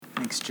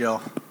Thanks,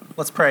 Jill.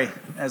 Let's pray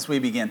as we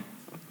begin.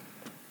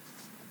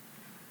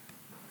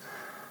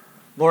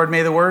 Lord,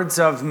 may the words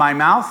of my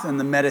mouth and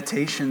the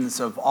meditations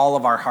of all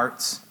of our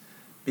hearts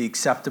be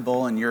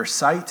acceptable in your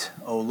sight,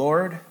 O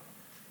Lord,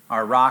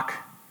 our rock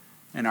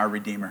and our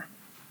Redeemer.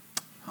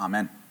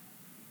 Amen.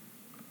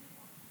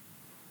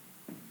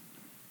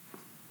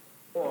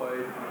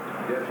 Lloyd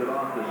gets it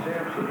off to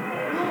Sampson.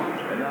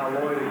 And now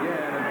Lloyd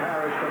again, and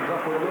Parrish comes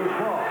up with a loose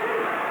ball.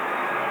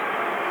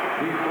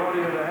 He's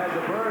floating it ahead to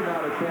Bird,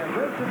 now to Cam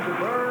Vincent to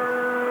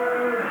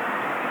Bird.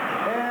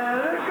 And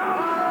it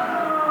goes!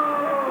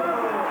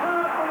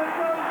 And it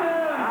goes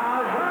in!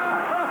 How's that?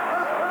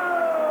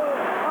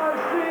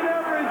 I've seen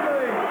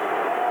everything!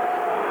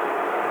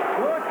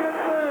 Look at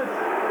this!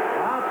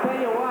 I'll tell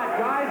you what,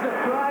 guys have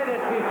tried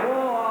it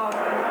before.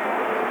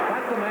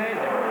 That's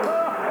amazing.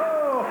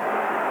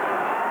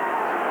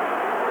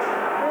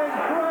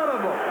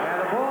 Incredible! And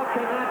the ball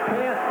cannot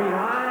pass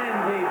behind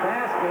the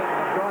basket.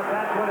 Of course,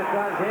 that's what it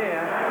does here.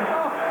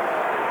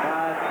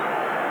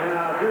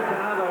 Just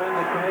another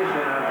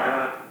indication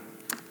of...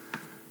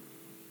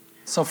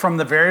 So from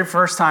the very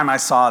first time I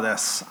saw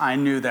this, I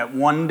knew that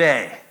one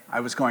day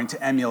I was going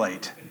to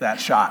emulate that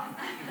shot.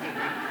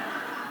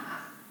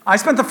 I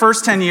spent the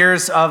first 10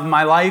 years of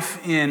my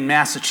life in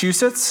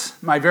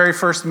Massachusetts. My very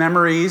first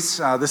memories,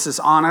 this is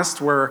honest,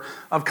 were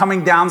of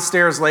coming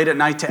downstairs late at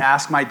night to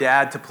ask my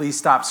dad to please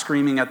stop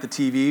screaming at the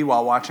TV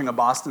while watching a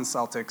Boston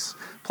Celtics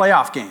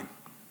playoff game.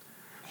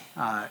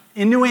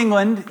 In New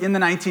England, in the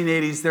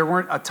 1980s, there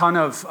weren't a ton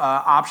of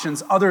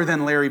options other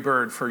than Larry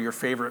Bird for your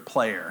favorite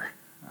player.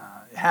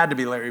 It had to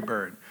be Larry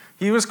Bird.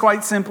 He was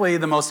quite simply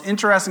the most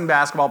interesting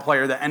basketball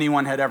player that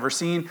anyone had ever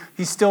seen.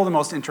 He's still the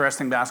most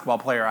interesting basketball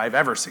player I've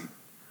ever seen.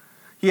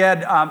 He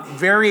had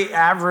very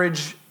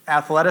average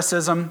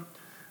athleticism.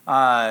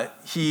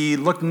 He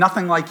looked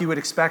nothing like you would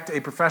expect a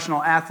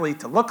professional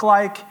athlete to look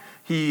like.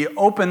 He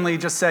openly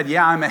just said,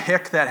 yeah, I'm a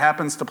hick that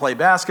happens to play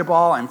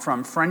basketball. I'm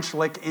from French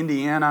Lick,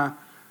 Indiana.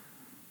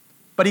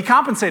 But he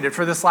compensated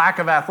for this lack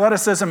of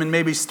athleticism and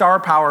maybe star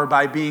power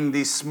by being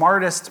the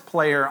smartest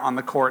player on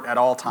the court at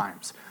all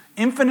times.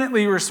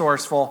 Infinitely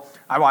resourceful.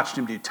 I watched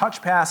him do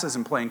touch passes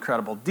and play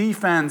incredible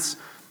defense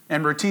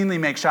and routinely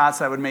make shots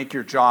that would make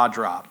your jaw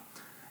drop.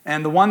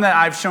 And the one that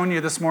I've shown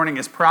you this morning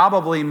is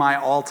probably my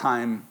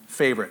all-time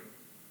favorite.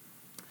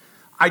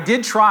 I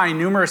did try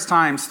numerous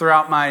times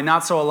throughout my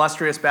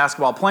not-so-illustrious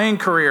basketball playing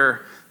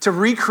career to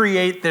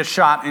recreate this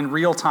shot in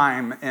real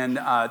time, and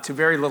to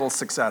very little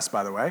success,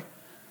 by the way.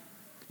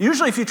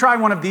 Usually if you try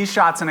one of these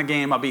shots in a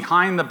game, a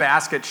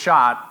behind-the-basket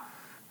shot,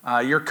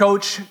 your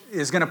coach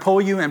is going to pull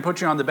you and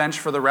put you on the bench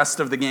for the rest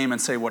of the game and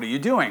say, what are you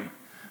doing?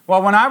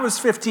 Well, when I was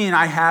 15,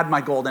 I had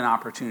my golden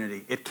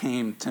opportunity. It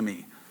came to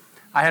me.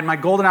 I had my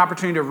golden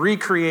opportunity to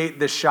recreate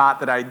this shot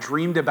that I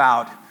dreamed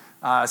about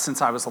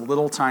since I was a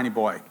little tiny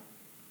boy.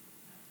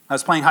 I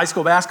was playing a high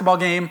school basketball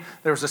game.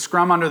 There was a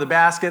scrum under the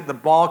basket. The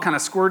ball kind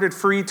of squirted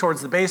free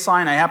towards the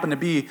baseline. I happened to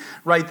be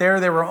right there.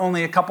 There were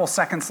only a couple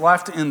seconds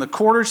left in the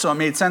quarter, so it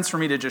made sense for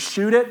me to just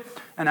shoot it.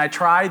 And I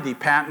tried the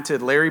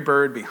patented Larry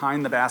Bird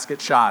behind the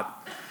basket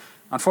shot.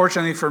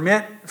 Unfortunately for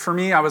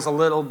me, I was a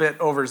little bit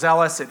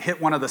overzealous. It hit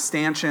one of the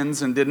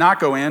stanchions and did not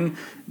go in,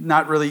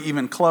 not really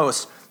even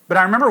close. But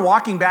I remember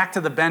walking back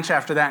to the bench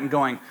after that and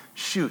going,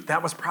 shoot,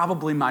 that was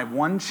probably my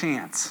one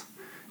chance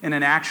in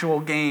an actual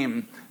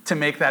game to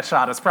make that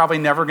shot. It's probably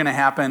never going to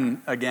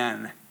happen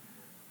again.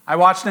 I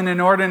watched an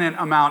inordinate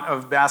amount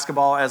of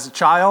basketball as a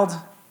child.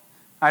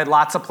 I had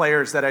lots of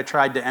players that I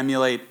tried to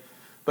emulate,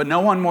 but no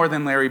one more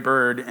than Larry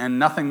Bird and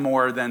nothing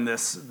more than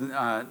this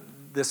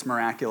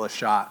miraculous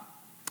shot.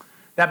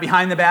 That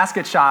behind the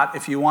basket shot,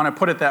 if you want to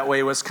put it that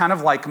way, was kind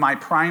of like my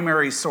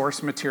primary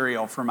source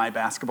material for my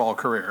basketball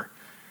career.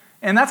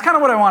 And that's kind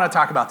of what I want to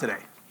talk about today,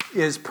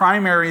 is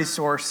primary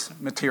source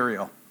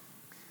material.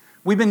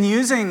 We've been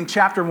using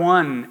chapter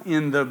 1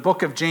 in the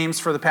book of James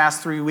for the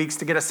past 3 weeks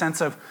to get a sense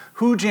of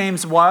who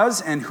James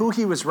was and who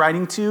he was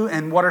writing to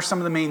and what are some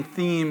of the main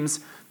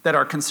themes that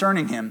are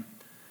concerning him.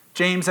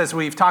 James, as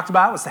we've talked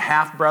about, was the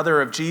half-brother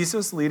of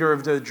Jesus, leader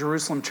of the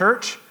Jerusalem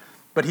church,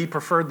 but he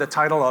preferred the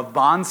title of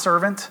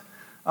bondservant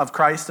of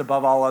Christ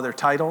above all other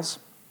titles.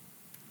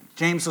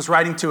 James was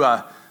writing to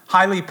a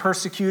highly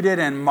persecuted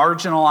and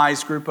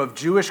marginalized group of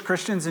Jewish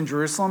Christians in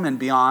Jerusalem and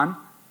beyond.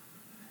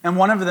 And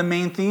one of the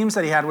main themes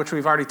that he had, which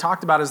we've already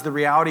talked about, is the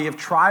reality of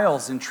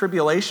trials and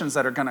tribulations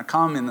that are going to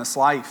come in this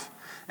life,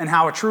 and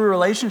how a true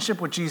relationship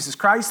with Jesus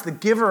Christ, the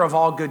giver of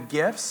all good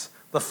gifts,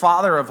 the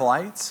Father of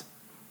lights,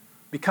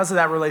 because of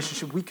that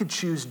relationship, we could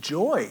choose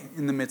joy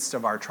in the midst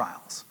of our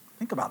trials.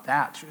 Think about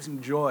that,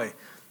 choosing joy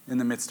in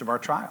the midst of our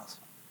trials.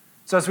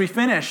 So as we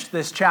finish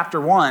this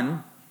chapter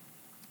 1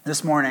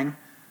 this morning,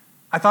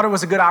 I thought it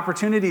was a good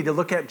opportunity to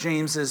look at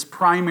James's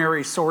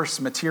primary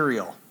source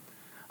material.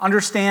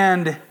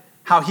 Understand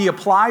how he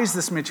applies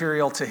this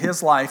material to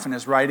his life and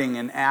his writing,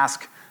 and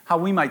ask how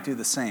we might do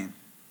the same.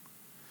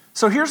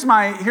 So here's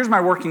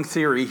my working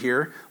theory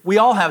here. We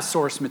all have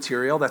source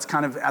material that's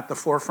kind of at the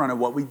forefront of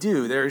what we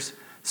do. There's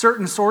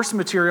certain source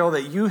material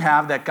that you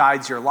have that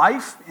guides your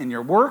life and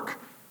your work,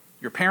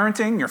 your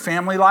parenting, your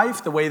family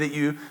life, the way that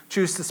you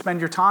choose to spend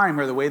your time,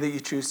 or the way that you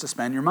choose to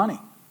spend your money.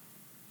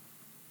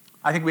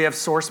 I think we have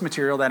source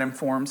material that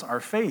informs our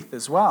faith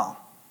as well.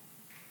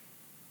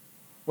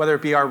 Whether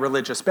it be our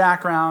religious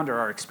background or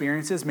our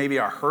experiences, maybe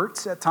our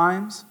hurts at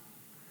times,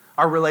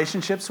 our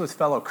relationships with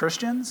fellow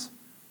Christians,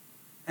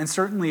 and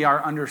certainly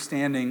our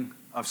understanding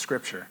of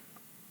Scripture.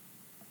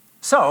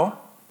 So,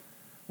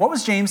 what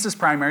was James's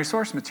primary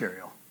source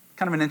material?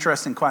 Kind of an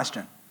interesting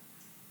question.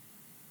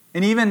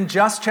 In even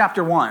just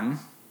chapter 1,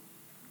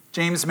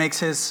 James makes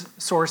his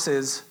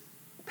sources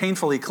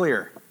painfully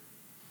clear.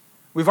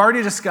 We've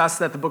already discussed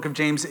that the book of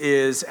James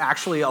is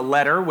actually a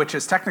letter, which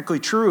is technically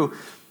true,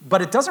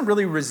 but it doesn't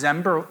really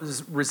resemble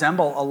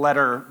a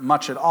letter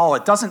much at all.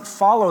 It doesn't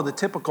follow the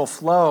typical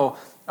flow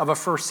of a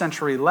first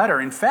century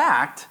letter. In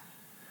fact,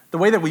 the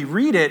way that we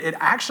read it, it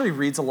actually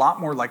reads a lot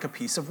more like a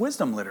piece of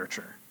wisdom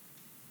literature.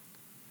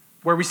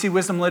 Where we see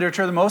wisdom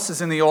literature the most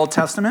is in the Old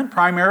Testament,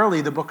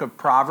 primarily the book of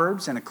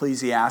Proverbs and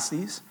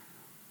Ecclesiastes.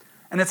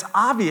 And it's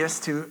obvious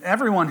to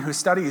everyone who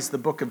studies the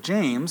book of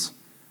James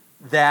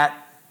that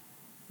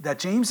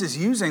James is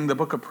using the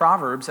book of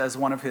Proverbs as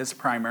one of his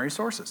primary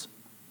sources.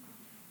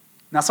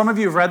 Now, some of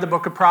you have read the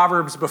book of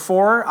Proverbs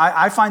before.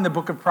 I find the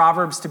book of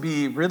Proverbs to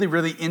be really,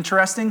 really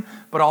interesting,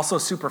 but also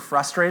super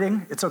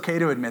frustrating. It's okay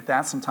to admit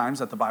that sometimes,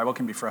 that the Bible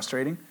can be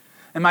frustrating.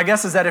 And my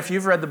guess is that if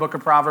you've read the book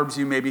of Proverbs,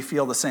 you maybe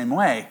feel the same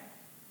way.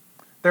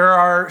 There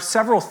are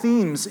several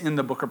themes in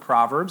the book of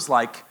Proverbs,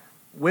 like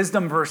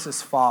wisdom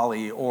versus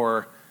folly,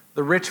 or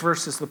the rich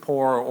versus the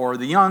poor, or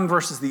the young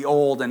versus the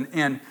old,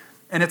 and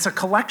it's a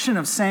collection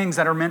of sayings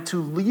that are meant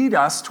to lead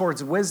us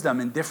towards wisdom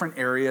in different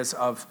areas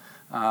of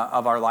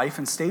our life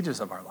and stages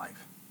of our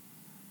life.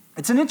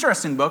 It's an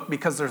interesting book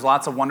because there's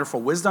lots of wonderful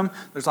wisdom.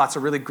 There's lots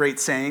of really great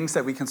sayings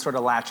that we can sort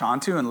of latch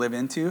onto and live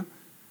into.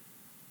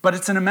 But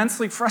it's an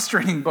immensely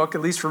frustrating book,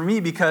 at least for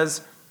me,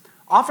 because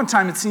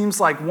oftentimes it seems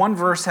like one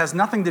verse has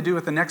nothing to do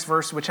with the next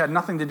verse, which had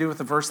nothing to do with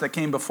the verse that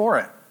came before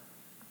it.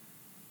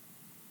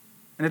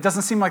 And it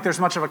doesn't seem like there's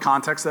much of a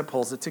context that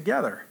pulls it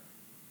together.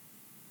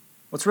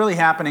 What's really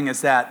happening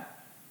is that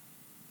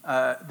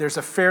there's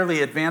a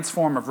fairly advanced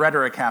form of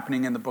rhetoric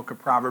happening in the book of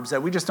Proverbs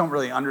that we just don't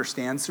really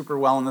understand super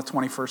well in the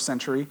 21st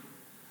century.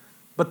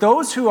 But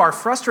those who are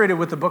frustrated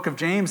with the book of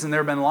James, and there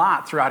have been a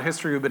lot throughout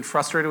history who've been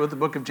frustrated with the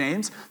book of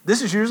James,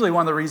 this is usually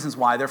one of the reasons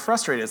why they're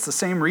frustrated. It's the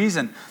same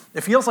reason.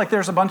 It feels like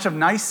there's a bunch of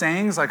nice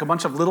sayings, like a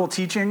bunch of little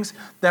teachings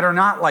that are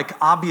not like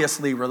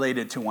obviously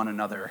related to one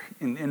another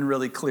in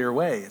really clear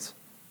ways.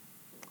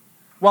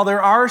 While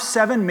there are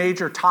 7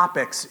 major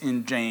topics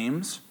in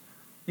James,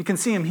 you can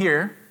see them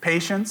here: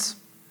 patience,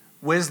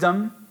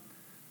 wisdom.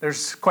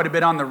 There's quite a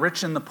bit on the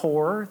rich and the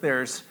poor.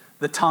 There's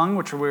the tongue,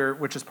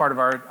 which is part of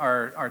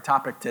our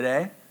topic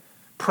today.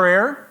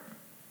 Prayer,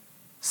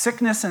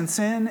 sickness and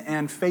sin,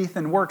 and faith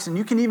and works. And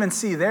you can even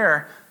see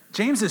there,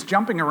 James is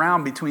jumping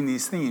around between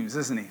these themes,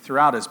 isn't he,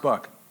 throughout his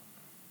book.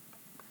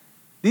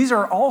 These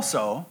are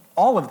also,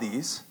 all of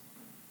these,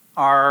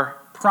 are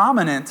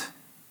prominent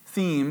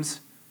themes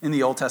in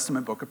the Old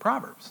Testament book of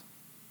Proverbs.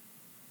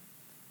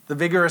 The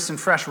vigorous and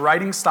fresh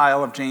writing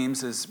style of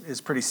James is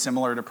pretty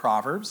similar to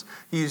Proverbs.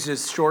 He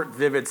uses short,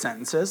 vivid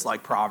sentences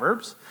like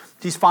Proverbs.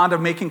 He's fond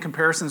of making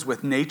comparisons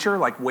with nature,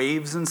 like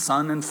waves and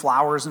sun and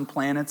flowers and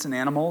planets and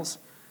animals,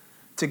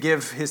 to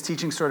give his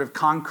teaching sort of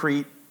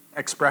concrete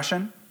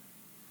expression.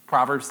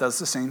 Proverbs does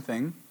the same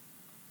thing.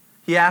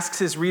 He asks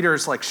his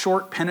readers like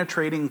short,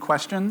 penetrating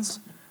questions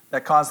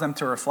that cause them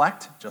to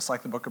reflect, just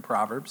like the book of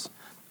Proverbs.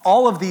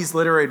 All of these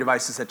literary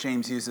devices that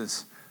James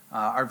uses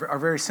are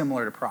very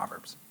similar to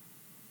Proverbs.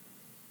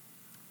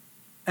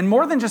 And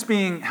more than just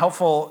being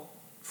helpful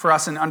for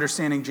us in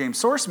understanding James'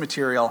 source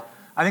material,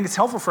 I think it's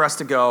helpful for us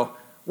to go,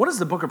 what is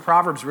the book of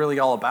Proverbs really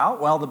all about?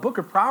 Well, the book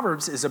of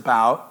Proverbs is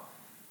about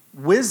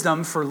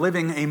wisdom for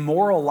living a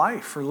moral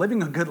life, for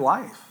living a good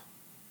life.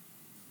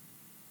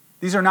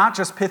 These are not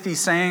just pithy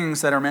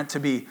sayings that are meant to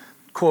be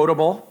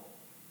quotable.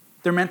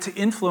 They're meant to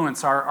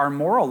influence our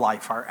moral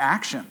life, our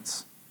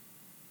actions.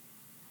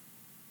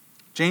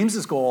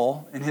 James's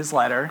goal in his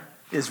letter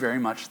is very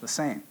much the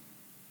same.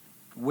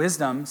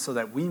 Wisdom so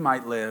that we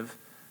might live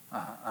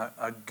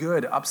a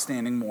good,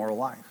 upstanding moral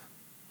life.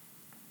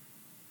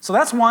 So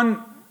that's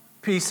one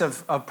piece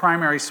of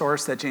primary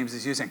source that James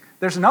is using.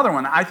 There's another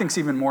one that I think is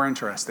even more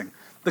interesting.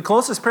 The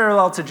closest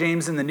parallel to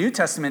James in the New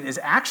Testament is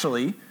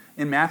actually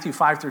in Matthew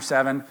 5 through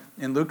 7,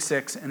 in Luke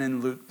 6, and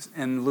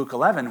in Luke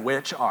 11,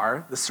 which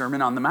are the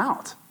Sermon on the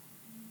Mount.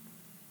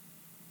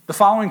 The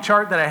following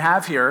chart that I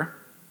have here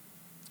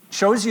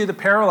shows you the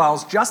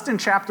parallels just in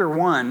chapter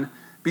 1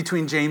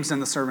 between James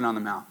and the Sermon on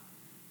the Mount.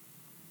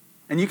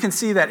 And you can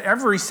see that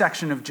every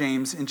section of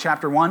James in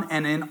chapter 1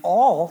 and in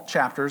all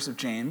chapters of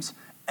James,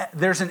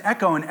 there's an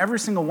echo in every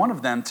single one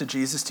of them to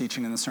Jesus'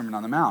 teaching in the Sermon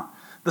on the Mount.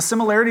 The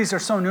similarities are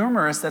so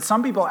numerous that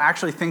some people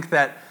actually think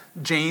that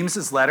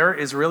James's letter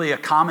is really a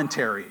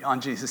commentary on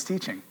Jesus'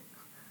 teaching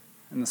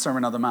in the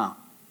Sermon on the Mount.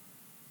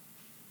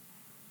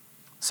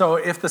 So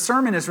if the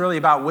sermon is really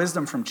about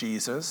wisdom from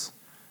Jesus,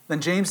 then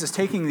James is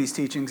taking these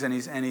teachings and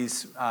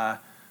he's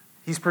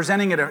He's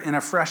presenting it in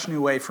a fresh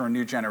new way for a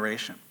new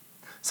generation.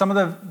 Some of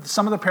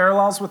the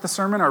parallels with the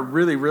sermon are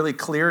really, really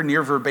clear,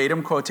 near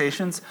verbatim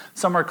quotations.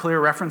 Some are clear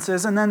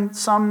references, and then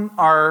some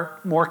are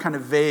more kind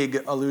of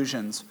vague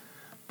allusions.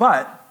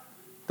 But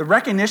the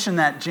recognition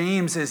that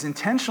James is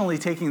intentionally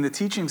taking the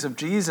teachings of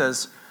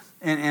Jesus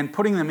and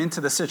putting them into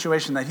the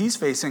situation that he's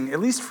facing, at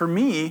least for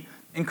me,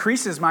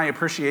 increases my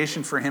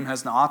appreciation for him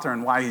as an author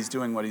and why he's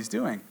doing what he's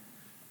doing.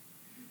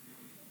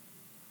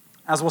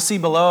 As we'll see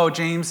below,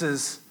 James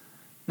is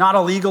not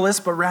a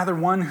legalist, but rather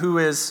one who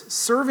is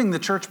serving the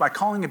church by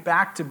calling it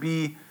back to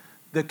be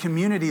the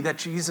community that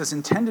Jesus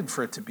intended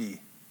for it to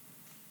be.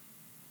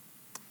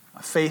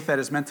 A faith that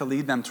is meant to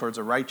lead them towards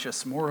a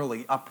righteous,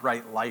 morally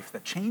upright life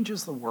that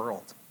changes the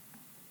world.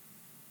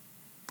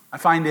 I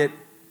find it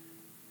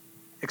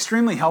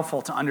extremely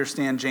helpful to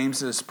understand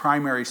James's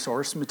primary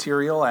source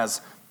material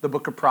as the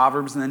book of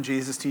Proverbs and then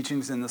Jesus'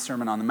 teachings in the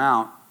Sermon on the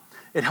Mount.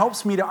 It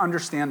helps me to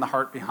understand the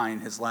heart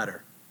behind his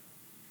letter.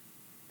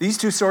 These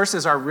two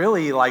sources are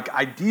really like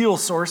ideal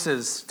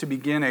sources to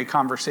begin a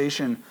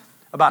conversation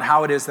about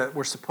how it is that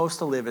we're supposed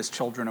to live as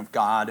children of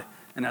God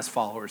and as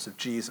followers of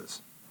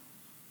Jesus.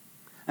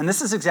 And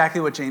this is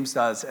exactly what James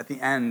does at the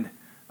end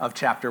of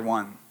chapter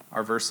 1,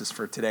 our verses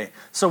for today.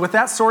 So with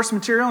that source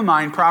material in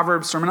mind,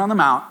 Proverbs, Sermon on the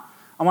Mount,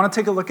 I want to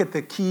take a look at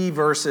the key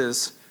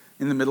verses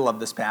in the middle of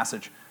this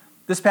passage.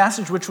 This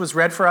passage, which was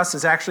read for us,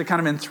 is actually kind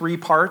of in three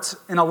parts.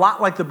 And a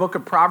lot like the book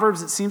of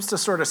Proverbs, it seems to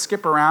sort of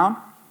skip around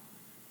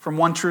from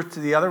one truth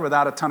to the other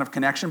without a ton of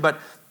connection. But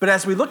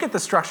as we look at the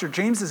structure,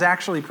 James is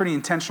actually pretty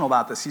intentional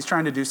about this. He's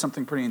trying to do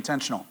something pretty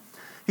intentional.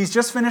 He's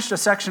just finished a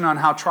section on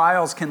how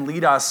trials can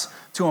lead us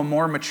to a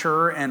more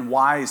mature and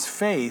wise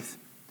faith.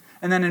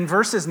 And then in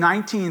verses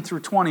 19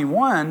 through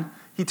 21,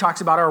 he talks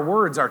about our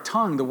words, our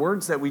tongue, the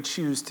words that we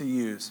choose to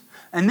use.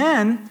 And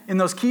then in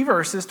those key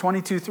verses,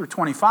 22 through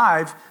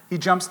 25, he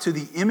jumps to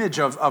the image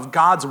of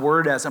God's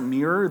word as a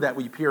mirror that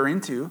we peer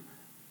into.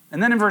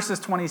 And then in verses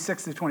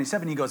 26 through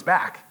 27, he goes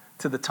back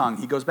to the tongue.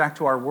 He goes back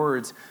to our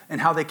words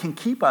and how they can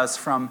keep us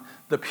from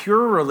the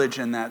pure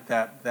religion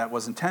that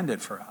was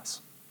intended for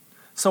us.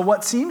 So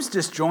what seems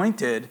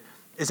disjointed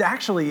is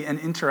actually an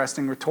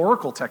interesting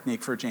rhetorical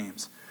technique for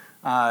James.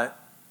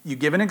 You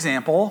give an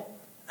example,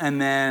 and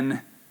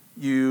then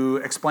you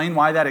explain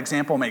why that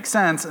example makes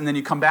sense, and then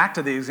you come back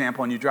to the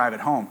example and you drive it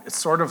home. It's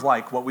sort of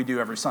like what we do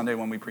every Sunday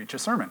when we preach a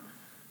sermon.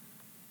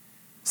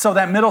 So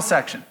that middle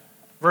section,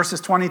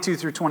 verses 22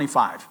 through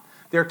 25,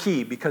 they're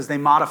key because they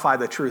modify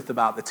the truth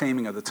about the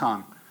taming of the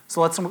tongue.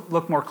 So let's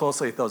look more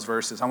closely at those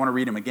verses. I want to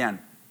read them again.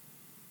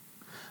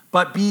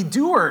 But be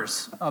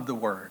doers of the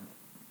word,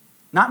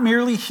 not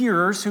merely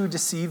hearers who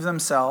deceive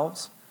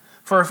themselves.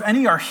 For if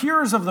any are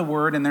hearers of the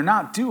word and they're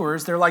not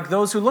doers, they're like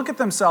those who look at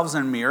themselves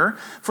in a mirror.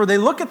 For they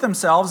look at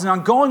themselves and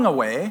on going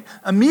away,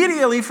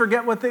 immediately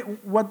forget what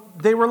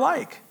they were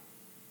like.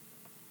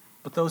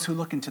 But those who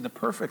look into the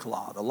perfect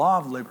law, the law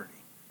of liberty,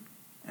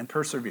 and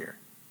persevere,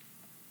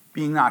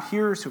 being not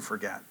hearers who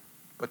forget,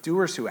 but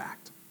doers who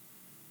act,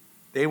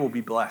 they will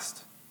be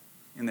blessed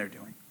in their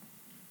doing.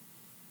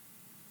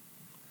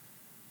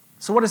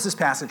 So what does this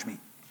passage mean?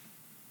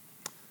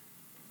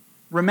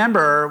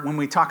 Remember, when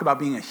we talk about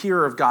being a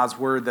hearer of God's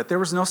word, that there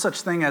was no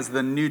such thing as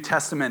the New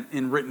Testament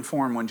in written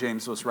form when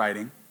James was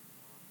writing.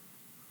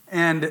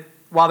 And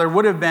while there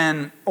would have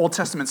been Old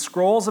Testament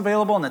scrolls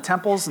available in the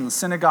temples and the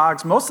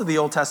synagogues, most of the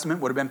Old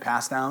Testament would have been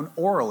passed down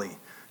orally.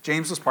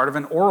 James was part of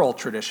an oral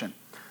tradition.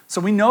 So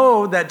we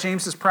know that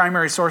James's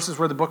primary sources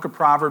were the book of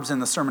Proverbs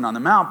and the Sermon on the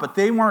Mount, but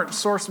they weren't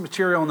source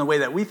material in the way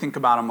that we think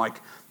about them, like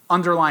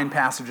underlined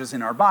passages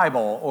in our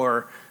Bible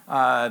or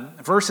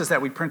verses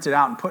that we printed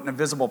out and put in a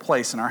visible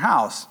place in our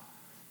house.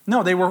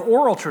 No, they were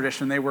oral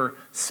tradition. They were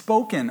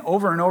spoken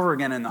over and over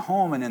again in the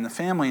home and in the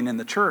family and in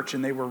the church,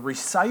 and they were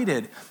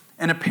recited.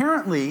 And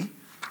apparently,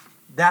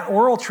 that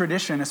oral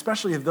tradition,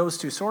 especially of those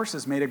two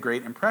sources, made a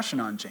great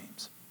impression on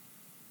James.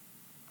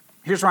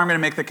 Here's where I'm going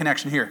to make the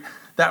connection here.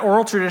 That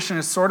oral tradition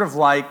is sort of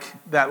like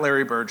that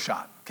Larry Bird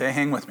shot. Okay,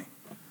 hang with me.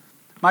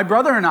 My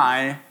brother and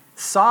I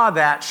saw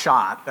that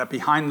shot, that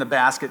behind the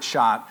basket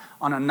shot,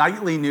 on a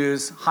nightly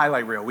news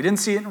highlight reel. We didn't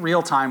see it in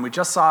real time. We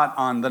just saw it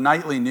on the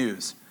nightly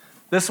news.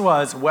 This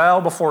was well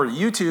before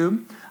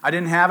YouTube. I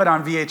didn't have it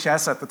on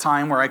VHS at the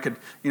time where I could,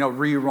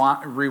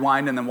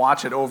 rewind and then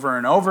watch it over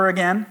and over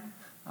again.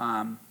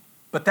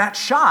 But that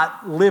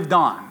shot lived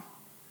on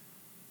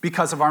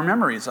because of our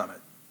memories of it.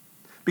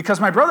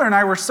 Because my brother and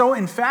I were so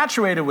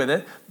infatuated with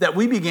it that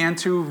we began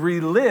to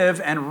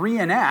relive and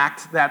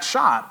reenact that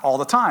shot all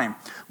the time.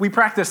 We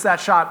practiced that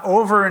shot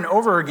over and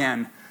over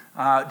again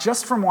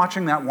just from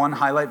watching that one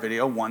highlight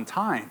video one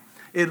time.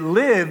 It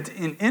lived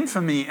in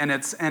infamy, and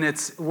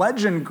its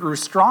legend grew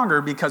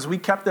stronger because we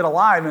kept it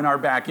alive in our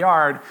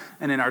backyard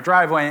and in our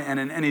driveway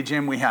and in any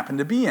gym we happened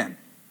to be in.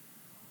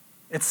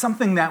 It's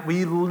something that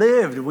we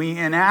lived, we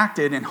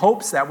enacted in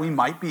hopes that we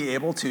might be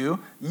able to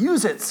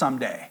use it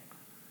someday.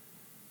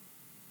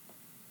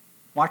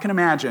 Well, I can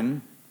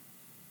imagine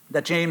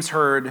that James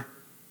heard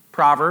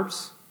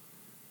Proverbs,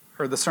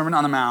 heard the Sermon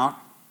on the Mount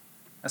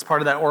as part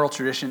of that oral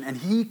tradition, and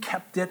he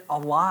kept it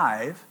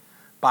alive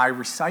by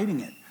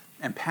reciting it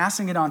and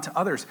passing it on to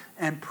others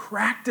and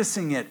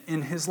practicing it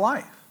in his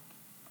life.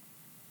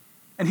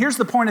 And here's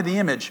the point of the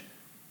image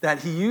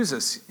that he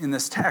uses in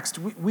this text.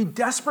 We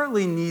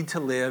desperately need to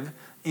live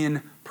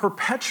in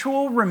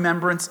perpetual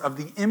remembrance of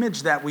the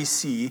image that we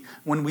see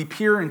when we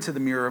peer into the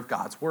mirror of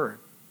God's word.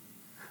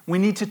 We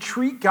need to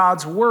treat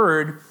God's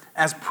word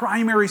as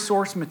primary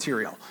source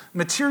material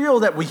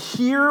that we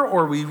hear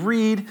or we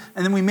read,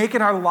 and then we make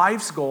it our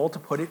life's goal to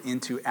put it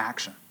into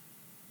action.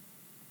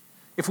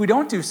 If we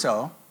don't do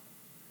so,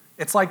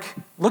 it's like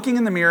looking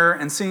in the mirror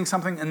and seeing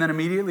something and then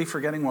immediately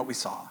forgetting what we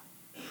saw.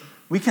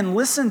 We can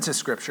listen to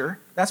Scripture.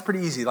 That's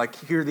pretty easy, like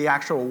hear the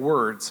actual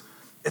words.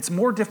 It's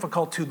more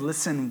difficult to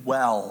listen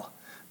well,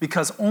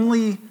 because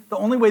the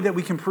only way that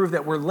we can prove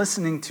that we're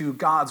listening to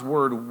God's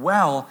word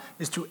well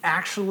is to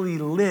actually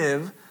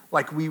live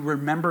like we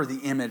remember the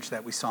image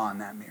that we saw in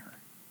that mirror.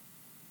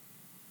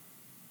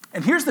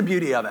 And here's the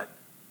beauty of it.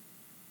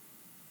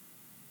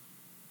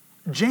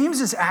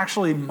 James is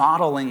actually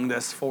modeling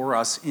this for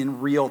us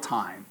in real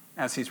time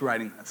as he's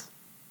writing this,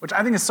 which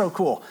I think is so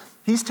cool.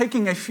 He's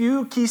taking a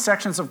few key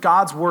sections of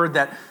God's word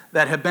that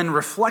have been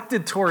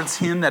reflected towards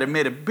him, that have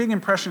made a big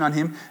impression on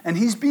him, and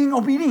he's being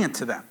obedient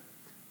to them.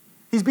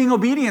 He's being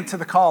obedient to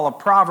the call of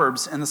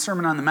Proverbs and the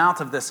Sermon on the Mount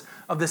of this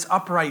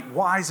upright,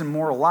 wise, and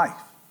moral life.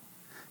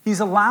 He's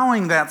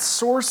allowing that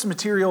source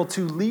material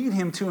to lead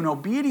him to an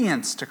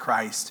obedience to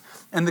Christ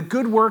and the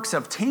good works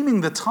of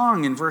taming the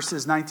tongue in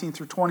verses 19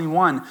 through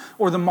 21,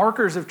 or the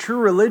markers of true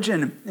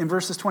religion in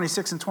verses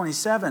 26 and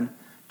 27,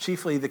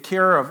 chiefly the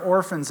care of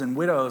orphans and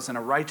widows and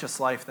a righteous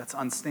life that's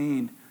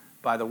unstained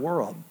by the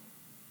world.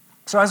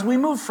 So as we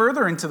move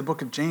further into the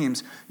book of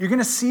James, you're going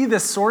to see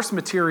this source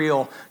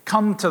material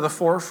come to the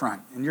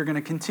forefront, and you're going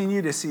to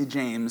continue to see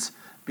James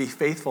be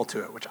faithful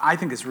to it, which I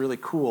think is really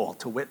cool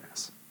to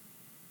witness.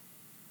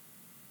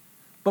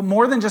 But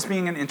more than just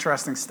being an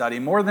interesting study,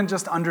 more than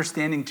just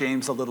understanding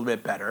James a little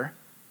bit better,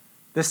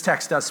 this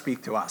text does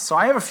speak to us. So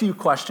I have a few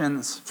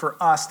questions for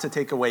us to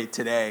take away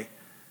today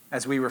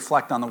as we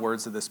reflect on the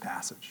words of this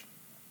passage.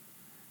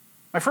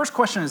 My first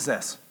question is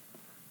this: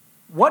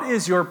 what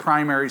is your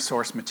primary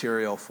source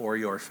material for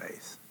your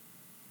faith?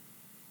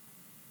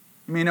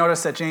 You may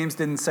notice that James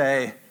didn't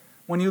say,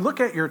 when you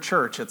look at your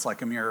church, it's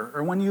like a mirror,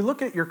 or when you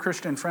look at your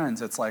Christian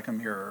friends, it's like a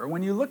mirror, or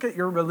when you look at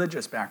your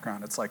religious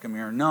background, it's like a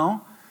mirror.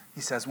 No, he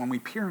says, when we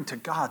peer into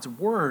God's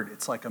word,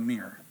 it's like a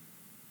mirror.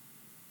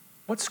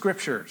 What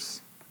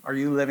scriptures are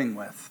you living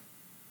with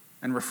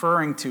and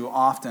referring to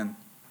often,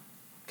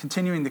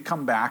 continuing to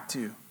come back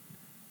to,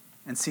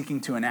 and seeking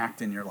to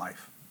enact in your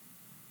life?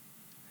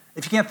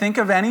 If you can't think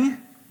of any,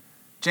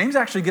 James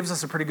actually gives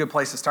us a pretty good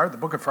place to start. The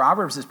book of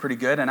Proverbs is pretty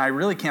good, and I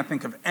really can't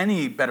think of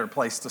any better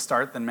place to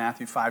start than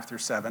Matthew 5 through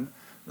 7,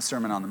 the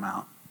Sermon on the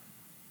Mount.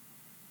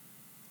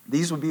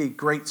 These would be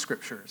great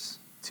scriptures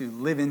to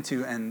live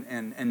into and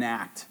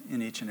enact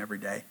in each and every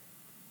day.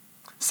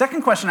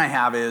 Second question I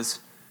have is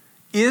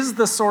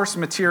the source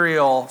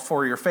material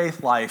for your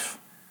faith life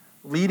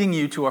leading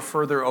you to a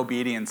further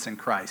obedience in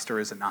Christ, or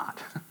is it not?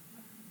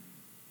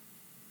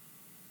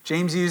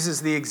 James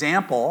uses the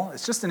example,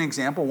 it's just an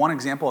example, one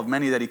example of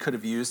many that he could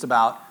have used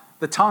about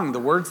the tongue, the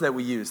words that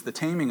we use, the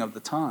taming of the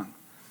tongue.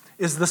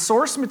 Is the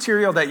source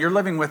material that you're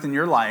living with in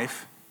your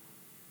life,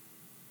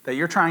 that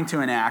you're trying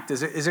to enact,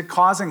 is it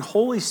causing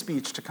holy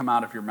speech to come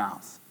out of your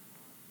mouth?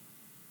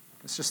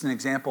 It's just an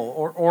example.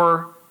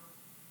 Or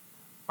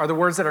are the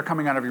words that are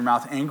coming out of your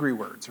mouth angry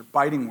words, or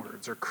biting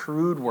words, or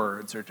crude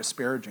words, or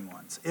disparaging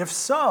ones? If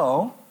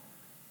so,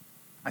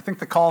 I think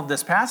the call of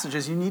this passage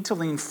is you need to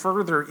lean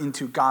further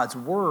into God's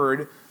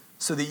word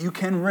so that you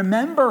can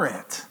remember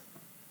it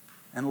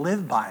and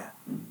live by it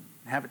and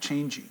have it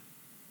change you.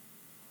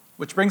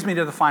 Which brings me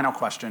to the final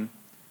question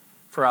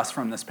for us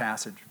from this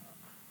passage.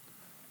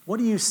 What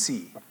do you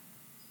see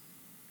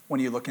when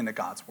you look into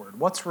God's word?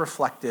 What's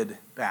reflected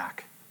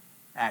back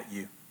at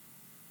you?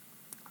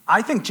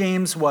 I think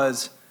James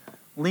was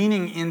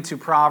leaning into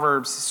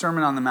Proverbs,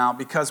 Sermon on the Mount,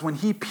 because when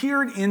he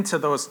peered into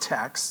those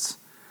texts,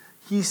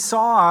 he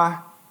saw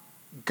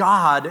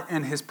God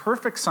and his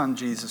perfect Son,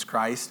 Jesus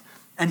Christ,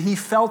 and he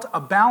felt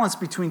a balance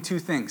between two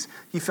things.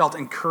 He felt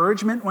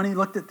encouragement when he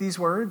looked at these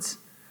words,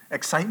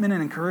 excitement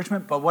and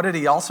encouragement, but what did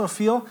he also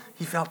feel?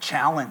 He felt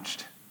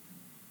challenged.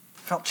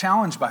 He felt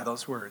challenged by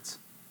those words.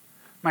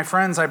 My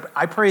friends, I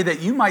pray that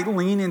you might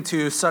lean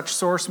into such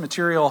source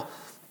material,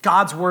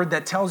 God's word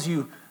that tells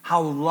you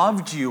how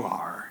loved you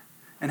are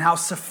and how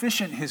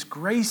sufficient his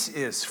grace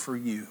is for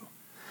you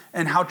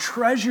and how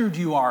treasured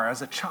you are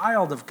as a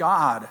child of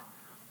God.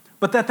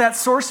 But that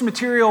source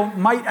material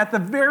might at the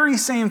very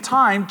same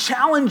time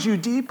challenge you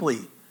deeply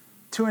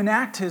to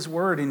enact his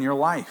word in your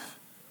life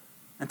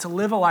and to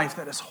live a life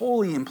that is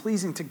holy and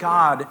pleasing to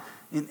God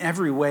in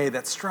every way,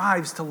 that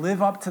strives to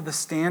live up to the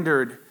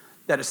standard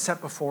that is set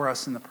before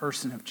us in the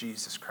person of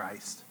Jesus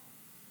Christ.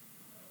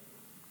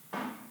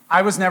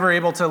 I was never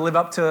able to live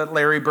up to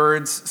Larry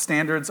Bird's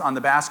standards on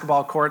the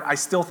basketball court. I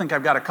still think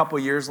I've got a couple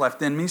years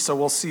left in me, so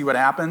we'll see what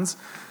happens.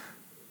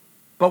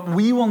 But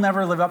we will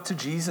never live up to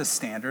Jesus'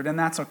 standard, and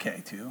that's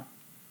okay too.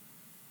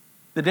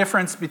 The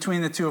difference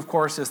between the two, of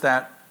course, is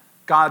that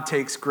God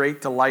takes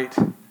great delight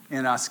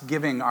in us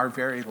giving our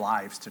very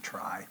lives to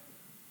try,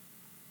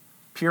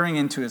 peering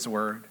into his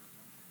word,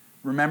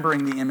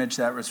 remembering the image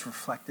that was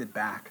reflected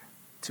back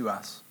to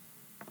us.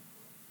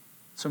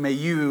 So may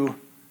you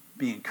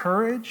be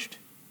encouraged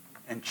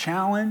and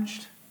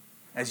challenged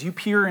as you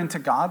peer into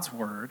God's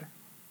word,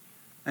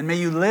 and may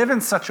you live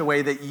in such a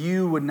way that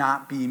you would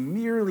not be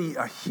merely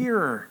a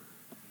hearer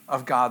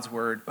of God's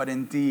word, but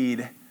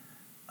indeed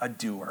a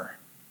doer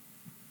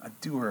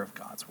of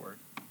God's word.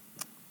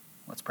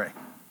 Let's pray.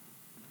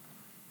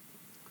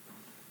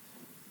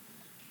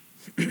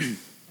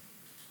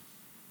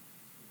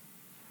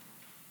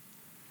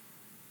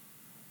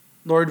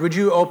 Lord, would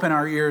you open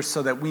our ears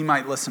so that we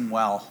might listen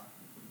well?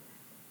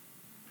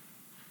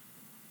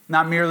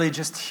 Not merely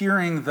just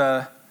hearing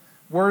the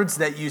words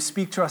that you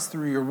speak to us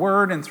through your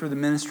word and through the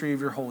ministry of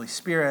your Holy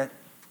Spirit,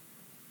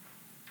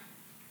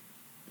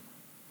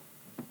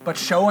 but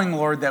showing,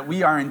 Lord, that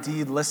we are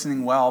indeed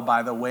listening well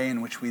by the way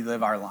in which we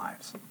live our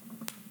lives.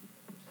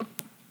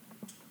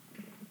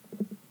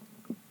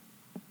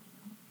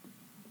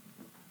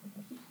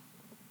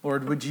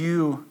 Lord, would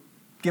you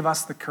give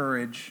us the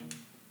courage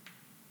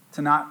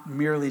to not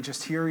merely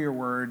just hear your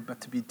word, but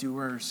to be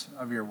doers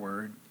of your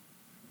word.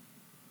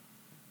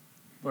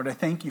 Lord, I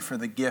thank you for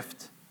the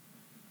gift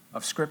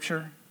of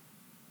Scripture,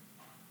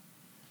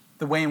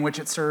 the way in which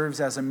it serves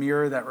as a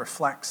mirror that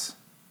reflects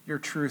your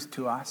truth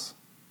to us.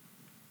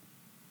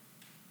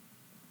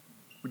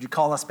 Would you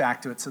call us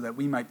back to it so that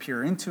we might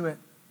peer into it,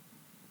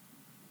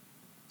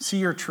 see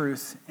your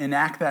truth,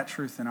 enact that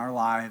truth in our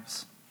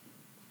lives,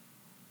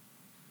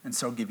 and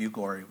so give you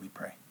glory, we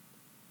pray.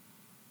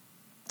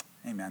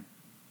 Amen.